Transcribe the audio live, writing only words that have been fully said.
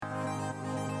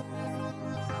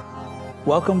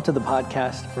Welcome to the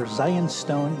podcast for Zion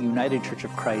Stone United Church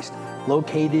of Christ,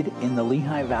 located in the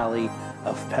Lehigh Valley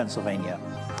of Pennsylvania.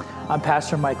 I'm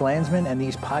Pastor Mike Landsman, and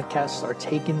these podcasts are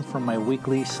taken from my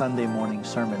weekly Sunday morning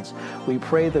sermons. We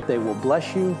pray that they will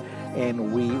bless you,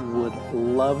 and we would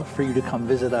love for you to come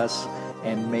visit us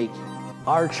and make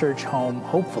our church home,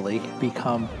 hopefully,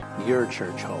 become your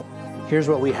church home. Here's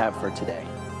what we have for today.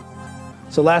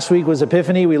 So last week was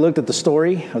Epiphany. We looked at the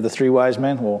story of the three wise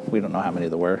men. Well, we don't know how many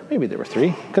there were. Maybe there were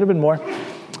three. Could have been more.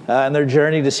 And their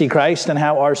journey to see Christ and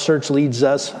how our search leads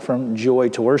us from joy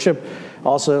to worship.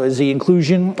 Also is the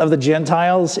inclusion of the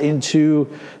Gentiles into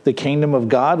the kingdom of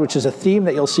God, which is a theme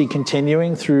that you'll see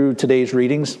continuing through today's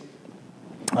readings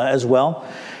as well.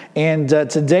 And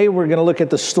today we're going to look at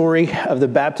the story of the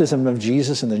baptism of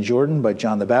Jesus in the Jordan by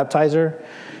John the Baptizer.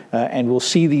 And we'll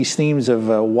see these themes of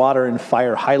water and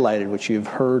fire highlighted, which you've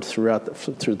heard through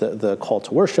the call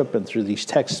to worship and through these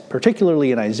texts,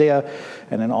 particularly in Isaiah,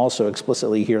 and then also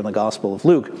explicitly here in the Gospel of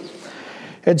Luke.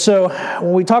 And so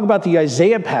when we talk about the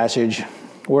Isaiah passage,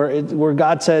 where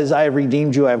God says, I have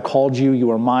redeemed you, I have called you,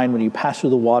 you are mine. When you pass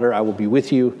through the water, I will be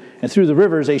with you. And through the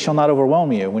rivers, they shall not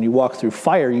overwhelm you. When you walk through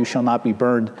fire, you shall not be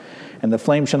burned, and the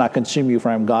flame shall not consume you, for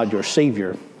I am God, your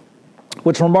Savior.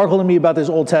 What's remarkable to me about this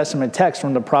Old Testament text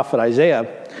from the prophet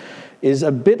Isaiah is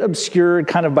a bit obscured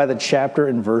kind of by the chapter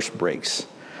and verse breaks.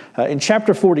 In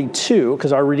chapter 42,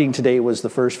 because our reading today was the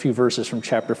first few verses from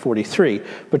chapter 43,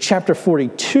 but chapter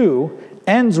 42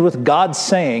 ends with God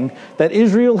saying that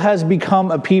Israel has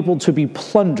become a people to be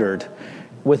plundered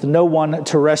with no one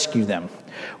to rescue them.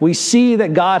 We see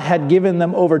that God had given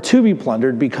them over to be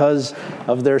plundered because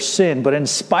of their sin. But in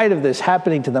spite of this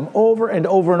happening to them over and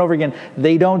over and over again,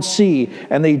 they don't see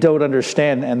and they don't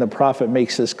understand. And the prophet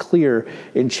makes this clear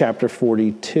in chapter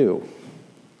 42.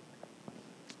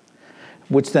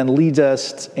 Which then leads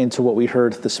us into what we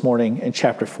heard this morning in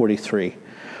chapter 43.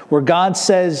 Where God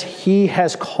says he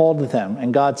has called them.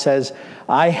 And God says,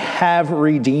 I have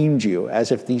redeemed you,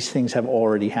 as if these things have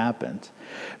already happened.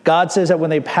 God says that when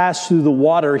they pass through the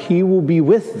water, he will be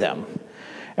with them.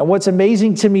 And what's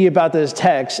amazing to me about this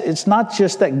text, it's not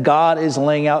just that God is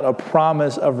laying out a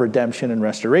promise of redemption and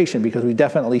restoration, because we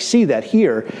definitely see that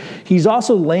here. He's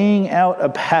also laying out a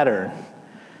pattern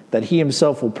that he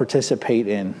himself will participate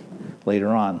in later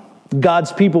on.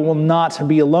 God's people will not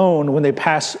be alone when they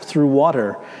pass through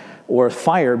water or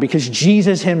fire, because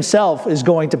Jesus himself is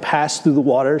going to pass through the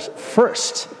waters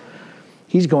first.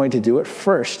 He's going to do it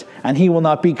first, and he will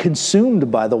not be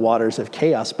consumed by the waters of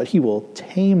chaos, but he will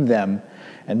tame them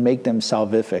and make them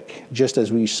salvific, just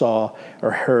as we saw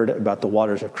or heard about the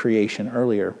waters of creation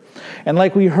earlier. And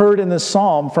like we heard in the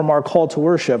psalm from our call to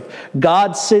worship,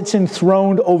 God sits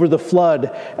enthroned over the flood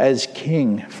as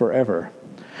king forever.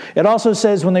 It also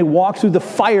says when they walk through the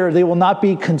fire, they will not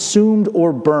be consumed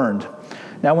or burned.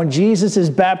 Now, when Jesus is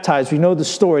baptized, we know the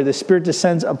story. The Spirit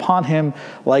descends upon him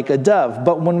like a dove.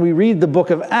 But when we read the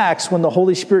book of Acts, when the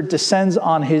Holy Spirit descends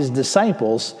on his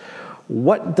disciples,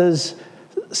 what does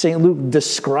St. Luke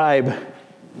describe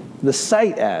the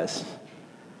sight as?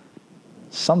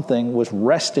 Something was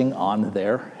resting on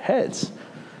their heads.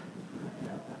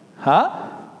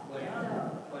 Huh?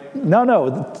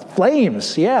 No,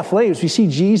 flames. Yeah, flames. We see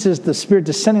Jesus, the Spirit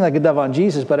descending like a dove on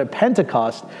Jesus, but at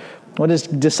Pentecost, when his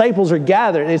disciples are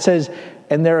gathered, it says,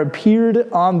 and there appeared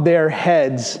on their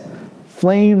heads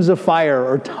flames of fire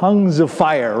or tongues of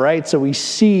fire, right? So we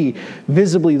see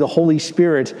visibly the Holy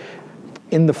Spirit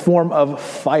in the form of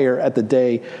fire at the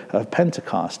day of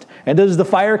Pentecost. And does the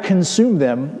fire consume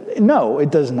them? No, it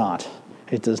does not.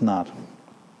 It does not.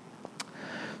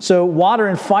 So water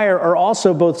and fire are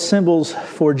also both symbols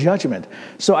for judgment.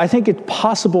 So I think it's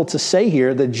possible to say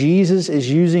here that Jesus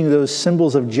is using those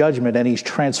symbols of judgment and he's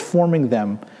transforming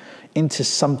them into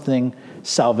something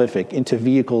salvific, into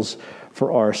vehicles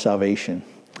for our salvation.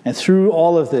 And through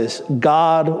all of this,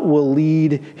 God will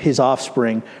lead his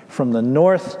offspring from the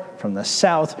north, from the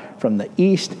south, from the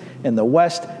east, and the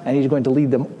west, and he's going to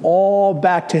lead them all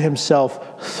back to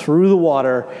himself through the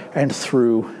water and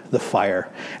through the fire.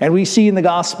 And we see in the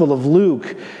Gospel of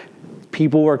Luke,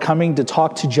 people were coming to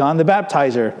talk to John the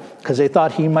Baptizer because they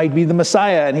thought he might be the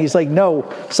Messiah. And he's like,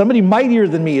 no, somebody mightier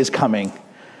than me is coming.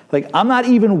 Like, I'm not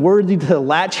even worthy to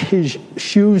latch his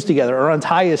shoes together or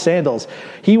untie his sandals.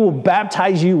 He will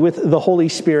baptize you with the Holy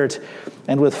Spirit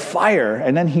and with fire.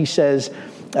 And then he says,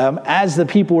 as the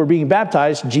people were being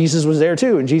baptized, Jesus was there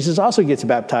too. And Jesus also gets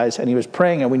baptized. And he was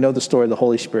praying. And we know the story. The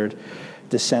Holy Spirit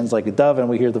descends like a dove. And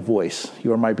we hear the voice,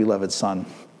 you are my beloved Son,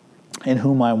 in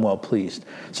whom I am well pleased.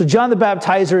 So John the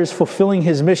Baptizer is fulfilling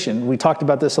his mission. We talked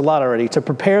about this a lot already, to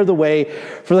prepare the way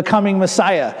for the coming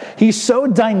Messiah. He's so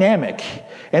dynamic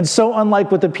And so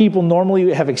unlike what the people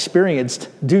normally have experienced,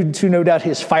 due to no doubt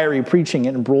his fiery preaching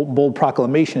and bold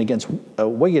proclamation against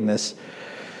wickedness,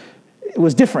 it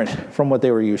was different from what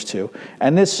they were used to.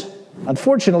 And this,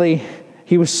 unfortunately,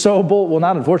 he was so bold. Well,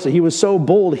 not unfortunately, he was so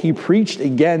bold, he preached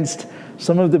against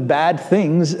some of the bad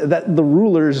things that the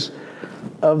rulers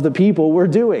of the people were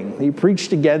doing. He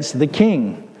preached against the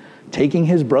king taking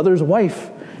his brother's wife.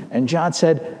 And John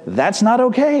said, that's not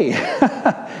okay.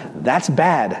 That's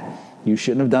bad. You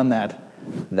shouldn't have done that.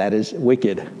 That is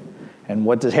wicked. And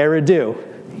what does Herod do?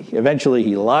 Eventually,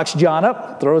 he locks John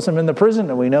up, throws him in the prison,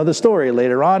 and we know the story.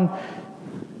 Later on,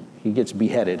 he gets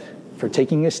beheaded for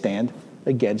taking a stand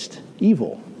against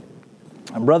evil.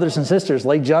 And brothers and sisters,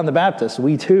 like John the Baptist,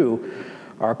 we too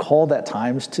are called at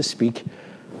times to speak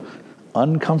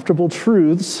uncomfortable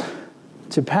truths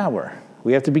to power.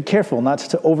 We have to be careful not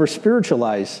to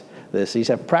over-spiritualize this. These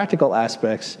have practical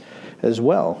aspects as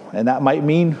well. And that might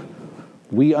mean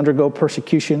we undergo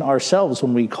persecution ourselves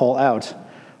when we call out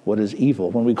what is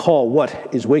evil, when we call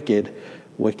what is wicked,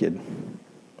 wicked.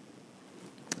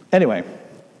 Anyway,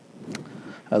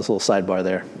 that was a little sidebar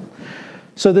there.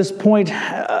 So this point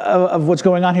of what's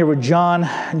going on here with John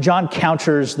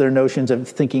counters their notions of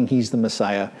thinking he's the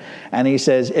Messiah. And he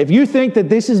says, if you think that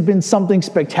this has been something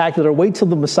spectacular, wait till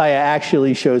the Messiah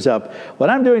actually shows up. What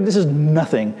I'm doing, this is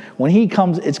nothing. When he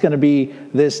comes, it's going to be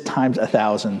this times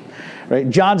 1,000. Right?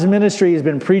 John's ministry has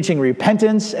been preaching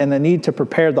repentance and the need to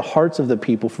prepare the hearts of the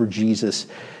people for Jesus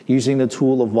using the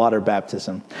tool of water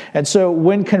baptism. And so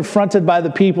when confronted by the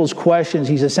people's questions,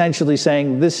 he's essentially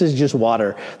saying, this is just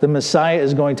water. The Messiah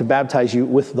is going to baptize you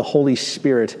with the Holy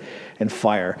Spirit and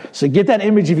fire. So get that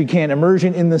image if you can,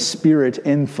 immersion in the Spirit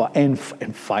and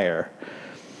fire.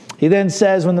 He then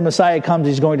says when the Messiah comes,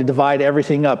 he's going to divide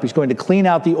everything up. He's going to clean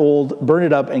out the old, burn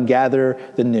it up, and gather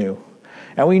the new.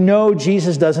 And we know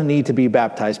Jesus doesn't need to be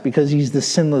baptized because he's the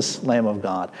sinless Lamb of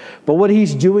God. But what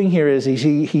he's doing here is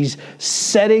he's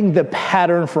setting the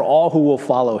pattern for all who will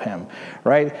follow him,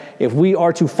 right? If we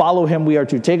are to follow him, we are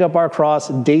to take up our cross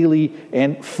daily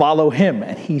and follow him.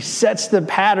 And he sets the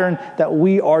pattern that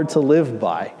we are to live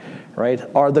by, right?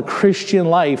 The Christian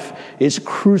life is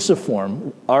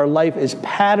cruciform. Our life is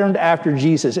patterned after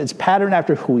Jesus. It's patterned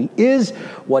after who he is,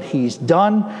 what he's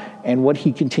done, and what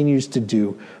he continues to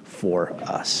do for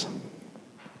us.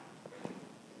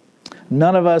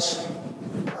 None of us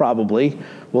probably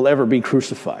will ever be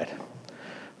crucified,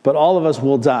 but all of us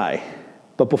will die.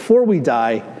 But before we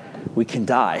die, we can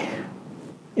die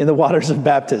in the waters of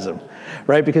baptism,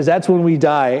 right? Because that's when we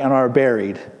die and are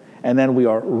buried, and then we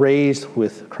are raised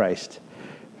with Christ,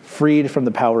 freed from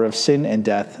the power of sin and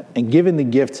death, and given the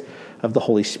gift of the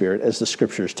Holy Spirit, as the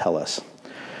scriptures tell us.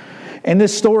 In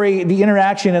this story, the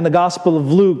interaction in the Gospel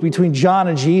of Luke between John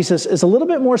and Jesus is a little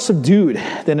bit more subdued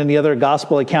than in the other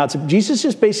Gospel accounts. Jesus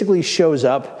just basically shows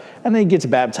up and then he gets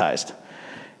baptized.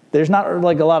 There's not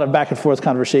like a lot of back and forth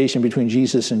conversation between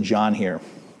Jesus and John here.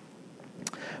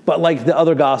 But like the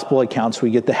other gospel accounts, we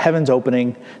get the heavens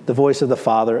opening, the voice of the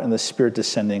Father, and the Spirit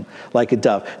descending like a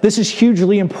dove. This is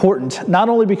hugely important, not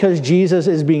only because Jesus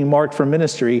is being marked for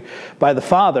ministry by the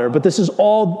Father, but this is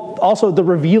also the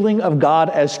revealing of God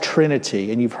as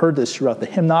Trinity. And you've heard this throughout the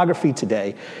hymnography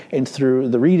today and through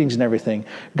the readings and everything.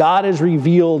 God is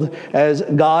revealed as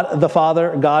God the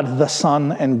Father, God the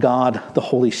Son, and God the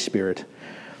Holy Spirit.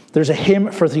 There's a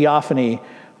hymn for Theophany,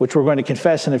 which we're going to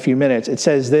confess in a few minutes. It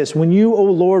says this: when you, O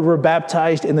Lord, were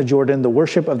baptized in the Jordan, the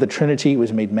worship of the Trinity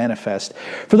was made manifest.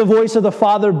 For the voice of the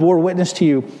Father bore witness to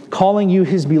you, calling you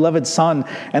his beloved Son,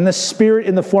 and the Spirit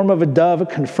in the form of a dove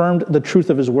confirmed the truth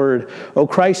of his word. O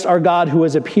Christ, our God, who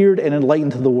has appeared and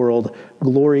enlightened the world,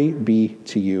 glory be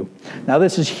to you. Now,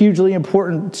 this is hugely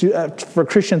important for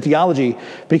Christian theology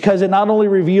because it not only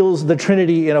reveals the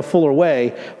Trinity in a fuller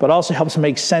way, but also helps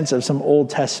make sense of some Old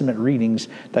Testament readings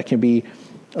that can be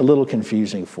a little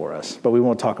confusing for us, but we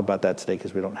won't talk about that today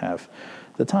because we don't have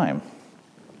the time.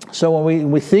 So when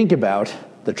we think about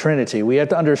the Trinity, we have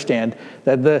to understand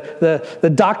that the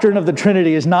doctrine of the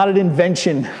Trinity is not an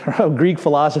invention of Greek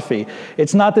philosophy.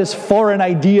 It's not this foreign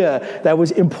idea that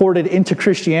was imported into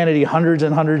Christianity hundreds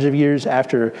and hundreds of years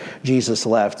after Jesus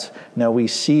left. No, we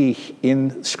see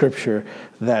in Scripture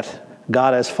that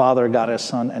God as Father, God as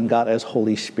Son, and God as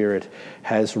Holy Spirit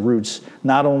has roots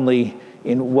not only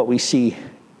in what we see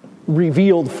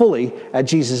revealed fully at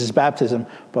Jesus' baptism,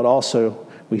 but also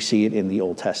we see it in the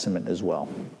Old Testament as well.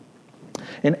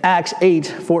 In Acts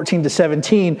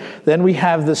 8:14-17, then we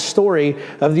have the story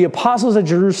of the apostles at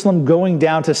Jerusalem going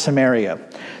down to Samaria.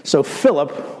 So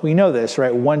Philip, we know this,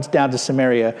 right, went down to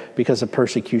Samaria because of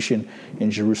persecution in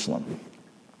Jerusalem.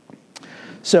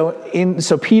 So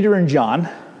Peter and John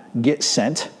get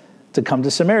sent to come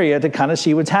to Samaria to kind of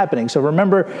see what's happening. So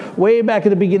remember, way back at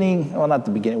the beginning, well, not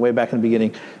the beginning, way back in the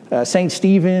beginning, St.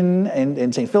 Stephen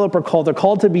and St. Philip are called. They're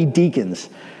called to be deacons.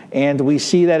 And we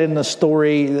see that in the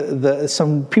story,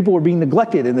 some people were being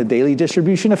neglected in the daily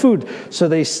distribution of food. So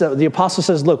the apostle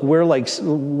says, look, we're like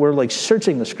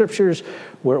searching the scriptures,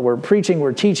 we're preaching,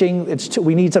 we're teaching,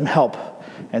 we need some help.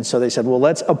 And so they said, well,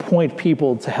 let's appoint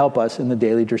people to help us in the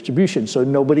daily distribution so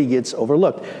nobody gets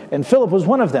overlooked. And Philip was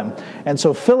one of them. And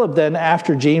so Philip then,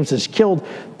 after James is killed,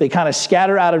 they kind of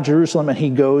scatter out of Jerusalem, and he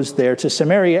goes there to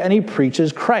Samaria, and he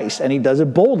preaches Christ. And he does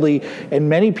it boldly, and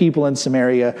many people in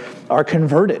Samaria are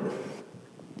converted.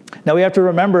 Now we have to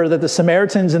remember that the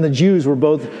Samaritans and the Jews were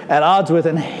both at odds with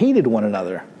and hated one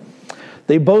another.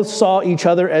 They both saw each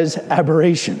other as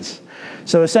aberrations.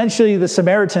 So essentially, the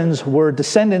Samaritans were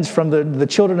descendants from the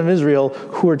children of Israel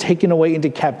who were taken away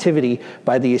into captivity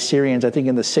by the Assyrians, I think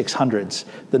in the 600s.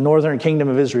 The northern kingdom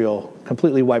of Israel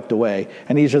completely wiped away.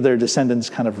 And these are their descendants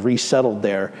kind of resettled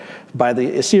there by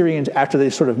the Assyrians after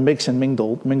they sort of mixed and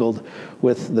mingled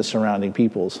with the surrounding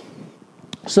peoples.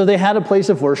 So they had a place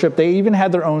of worship. They even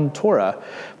had their own Torah.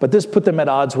 But this put them at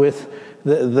odds with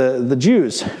the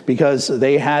Jews, because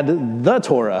they had the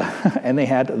Torah and they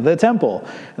had the temple,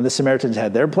 and the Samaritans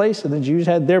had their place and the Jews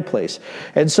had their place.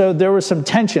 And so there was some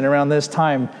tension around this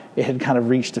time. It had kind of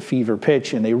reached a fever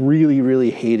pitch, and they really,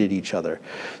 really hated each other.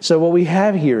 So what we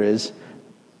have here is,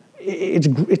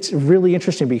 it's really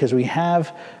interesting, because we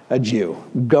have a Jew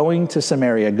going to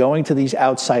Samaria, going to these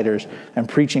outsiders and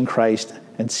preaching Christ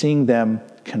and seeing them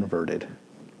converted.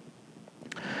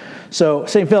 So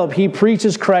St. Philip, he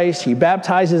preaches Christ. He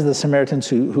baptizes the Samaritans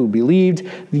who believed.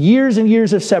 The years and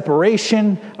years of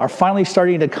separation are finally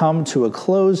starting to come to a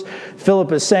close.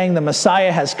 Philip is saying the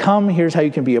Messiah has come. Here's how you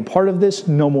can be a part of this.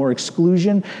 No more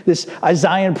exclusion. This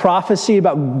Isaiah prophecy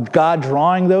about God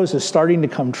drawing those is starting to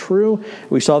come true.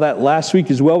 We saw that last week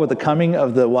as well with the coming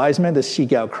of the wise men to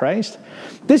seek out Christ.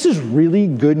 This is really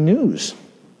good news.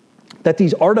 That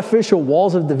these artificial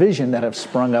walls of division that have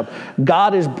sprung up,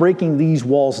 God is breaking these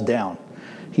walls down.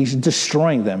 He's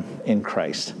destroying them in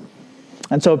Christ.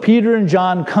 And so Peter and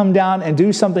John come down and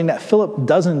do something that Philip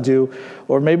doesn't do,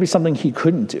 or maybe something he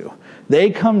couldn't do.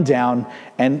 They come down,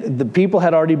 and the people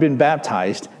had already been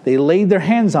baptized. They laid their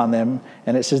hands on them,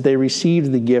 and it says they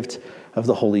received the gift of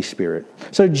the Holy Spirit.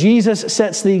 So Jesus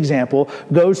sets the example,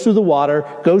 goes through the water,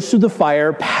 goes through the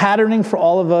fire, patterning for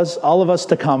all of us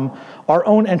to come, our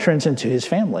own entrance into his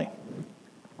family.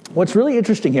 What's really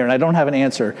interesting here, and I don't have an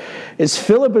answer, is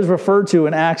Philip is referred to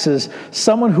in Acts as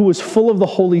someone who was full of the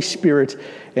Holy Spirit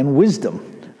and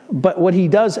wisdom. But what he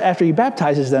does after he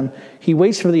baptizes them, he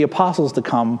waits for the apostles to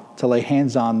come to lay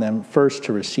hands on them first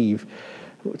to receive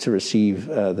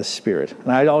the Spirit.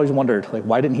 And I always wondered,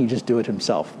 why didn't he just do it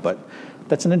himself? But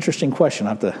that's an interesting question. I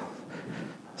have to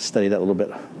study that a little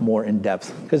bit more in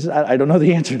depth, because I don't know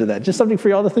the answer to that. Just something for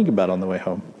y'all to think about on the way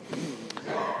home.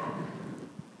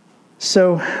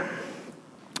 So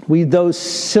we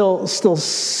still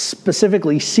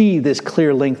specifically see this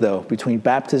clear link, though, between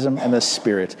baptism and the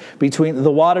Spirit, between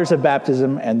the waters of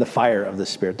baptism and the fire of the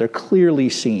Spirit. They're clearly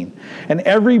seen. And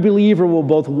every believer will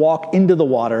both walk into the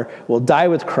water, will die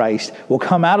with Christ, will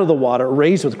come out of the water,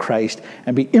 raised with Christ,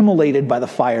 and be immolated by the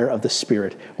fire of the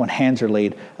Spirit when hands are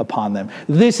laid upon them.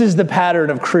 This is the pattern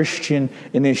of Christian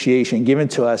initiation given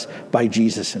to us by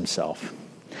Jesus himself.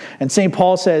 And St.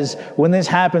 Paul says, when this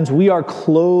happens, we are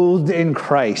clothed in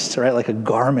Christ, right, like a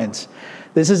garment.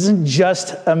 This isn't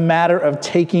just a matter of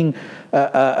taking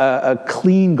a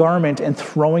clean garment and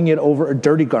throwing it over a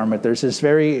dirty garment. There's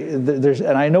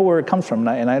and I know where it comes from,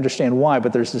 and I understand why,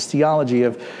 but there's this theology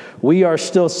of we are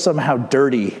still somehow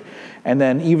dirty. And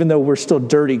then even though we're still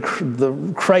dirty,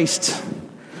 Christ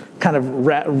kind of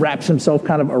wraps himself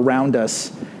kind of around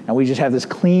us, and we just have this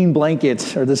clean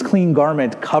blanket or this clean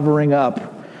garment covering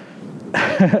up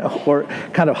or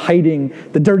kind of hiding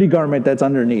the dirty garment that's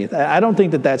underneath. I don't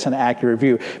think that that's an accurate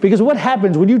view. Because what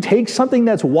happens when you take something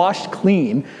that's washed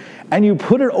clean and you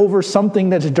put it over something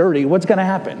that's dirty, what's going to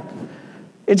happen?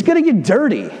 It's going to get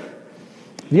dirty.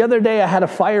 The other day I had a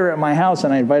fire at my house,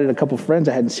 and I invited a couple friends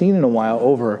I hadn't seen in a while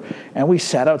over, and we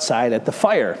sat outside at the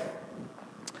fire.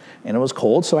 And it was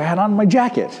cold, so I had on my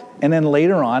jacket. And then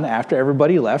later on, after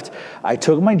everybody left, I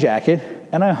took my jacket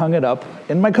and I hung it up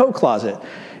in my coat closet.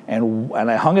 And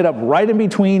I hung it up right in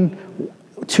between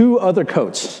two other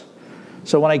coats.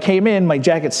 So when I came in, my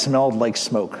jacket smelled like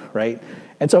smoke, right?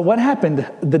 And so what happened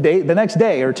the next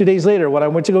day or 2 days later, when I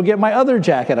went to go get my other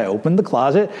jacket, I opened the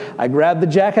closet, I grabbed the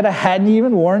jacket I hadn't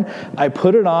even worn, I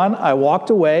put it on, I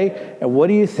walked away, and what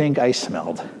do you think I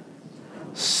smelled?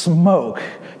 Smoke.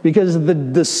 because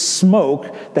the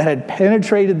smoke that had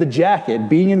penetrated the jacket,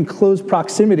 being in close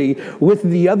proximity with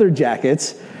the other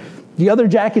jackets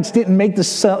didn't make the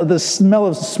smell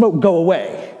of smoke go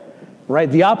away. Right?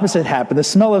 The opposite happened. The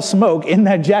smell of smoke in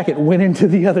that jacket went into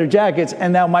the other jackets,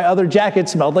 and now my other jacket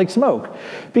smelled like smoke.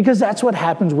 Because that's what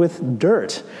happens with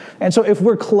dirt. And so if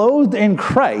we're clothed in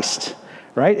Christ,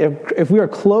 right? If we are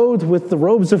clothed with the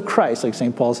robes of Christ, like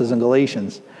St. Paul says in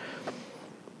Galatians,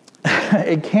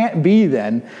 it can't be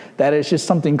then that it's just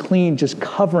something clean just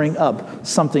covering up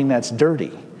something that's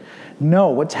dirty. No,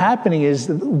 what's happening is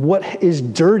what is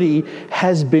dirty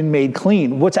has been made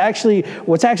clean. What's actually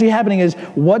happening is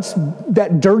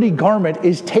that dirty garment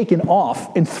is taken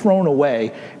off and thrown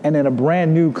away, and then a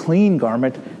brand new clean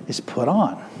garment is put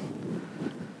on.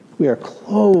 We are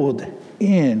clothed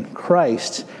in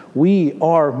Christ. We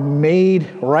are made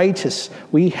righteous.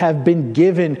 We have been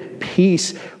given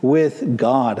peace with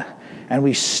God. And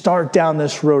we start down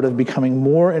this road of becoming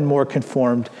more and more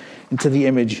conformed into the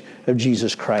image of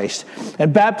Jesus Christ.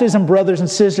 And baptism, brothers and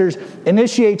sisters,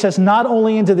 initiates us not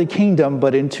only into the kingdom,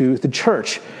 but into the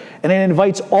church. And it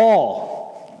invites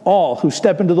all who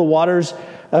step into the waters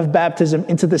of baptism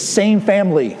into the same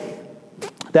family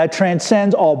that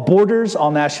transcends all borders,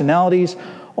 all nationalities,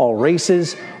 all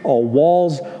races, all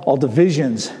walls, all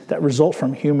divisions that result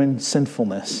from human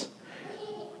sinfulness.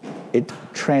 It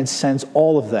transcends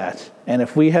all of that. And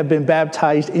if we have been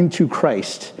baptized into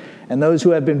Christ, and those who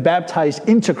have been baptized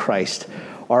into Christ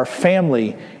are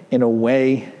family in a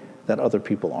way that other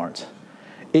people aren't.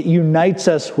 It unites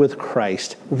us with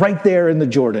Christ right there in the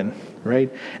Jordan,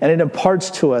 right? And it imparts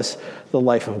to us the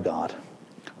life of God,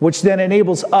 which then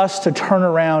enables us to turn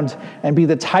around and be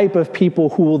the type of people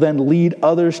who will then lead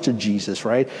others to Jesus,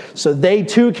 right? So they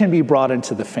too can be brought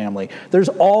into the family. There's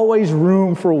always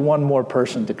room for one more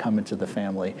person to come into the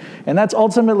family. And that's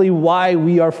ultimately why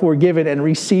we are forgiven and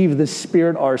receive the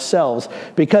Spirit ourselves,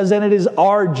 because then it is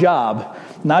our job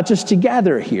not just to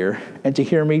gather here and to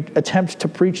hear me attempt to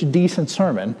preach a decent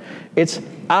sermon. It's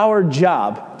our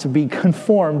job to be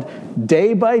conformed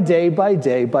day by day by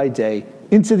day by day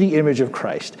into the image of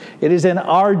Christ. It is in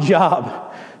our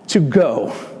job to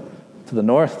go to the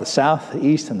north, the south, the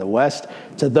east, and the west,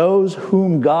 to those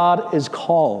whom God is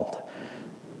called,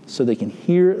 so they can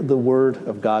hear the word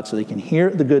of God, so they can hear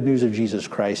the good news of Jesus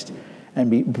Christ, and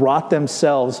be brought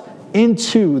themselves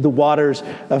into the waters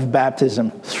of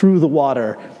baptism through the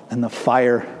water and the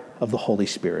fire of the Holy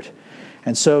Spirit.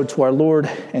 And so to our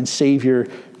Lord and Savior,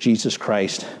 Jesus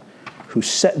Christ, who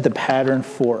set the pattern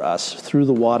for us through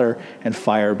the water and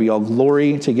fire, be all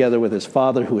glory together with his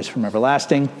Father, who is from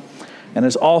everlasting, and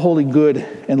his all holy, good,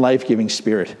 and life-giving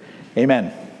Spirit.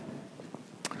 Amen.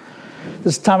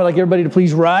 This time I'd like everybody to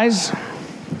please rise.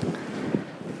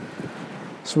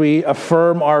 So we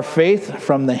affirm our faith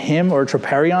from the hymn or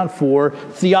troparion for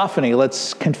Theophany.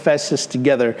 Let's confess this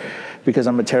together, because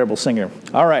I'm a terrible singer.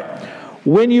 All right.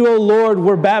 When you, O Lord,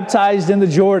 were baptized in the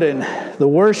Jordan, the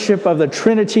worship of the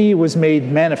Trinity was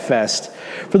made manifest.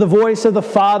 For the voice of the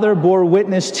Father bore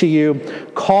witness to you,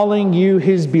 calling you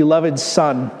his beloved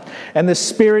Son. And the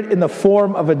Spirit in the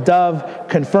form of a dove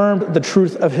confirmed the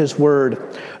truth of his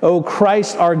word. O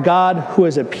Christ our God, who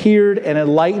has appeared and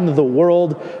enlightened the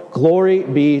world, glory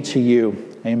be to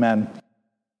you. Amen.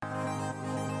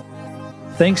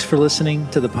 Thanks for listening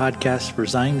to the podcast for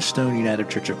Zion Stone United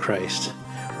Church of Christ.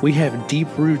 We have deep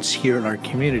roots here in our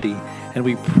community, and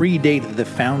we predate the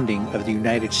founding of the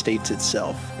United States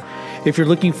itself. If you're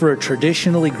looking for a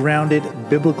traditionally grounded,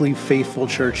 biblically faithful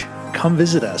church, come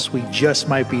visit us. We just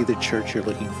might be the church you're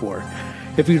looking for.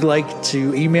 If you'd like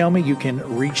to email me, you can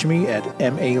reach me at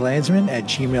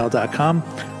malandsman@gmail.com.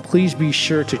 Please be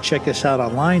sure to check us out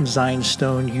online,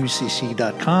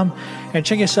 zionstoneucc.com, and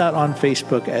check us out on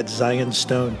Facebook at Zion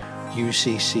Stone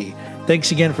UCC.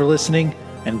 Thanks again for listening,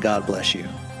 and God bless you.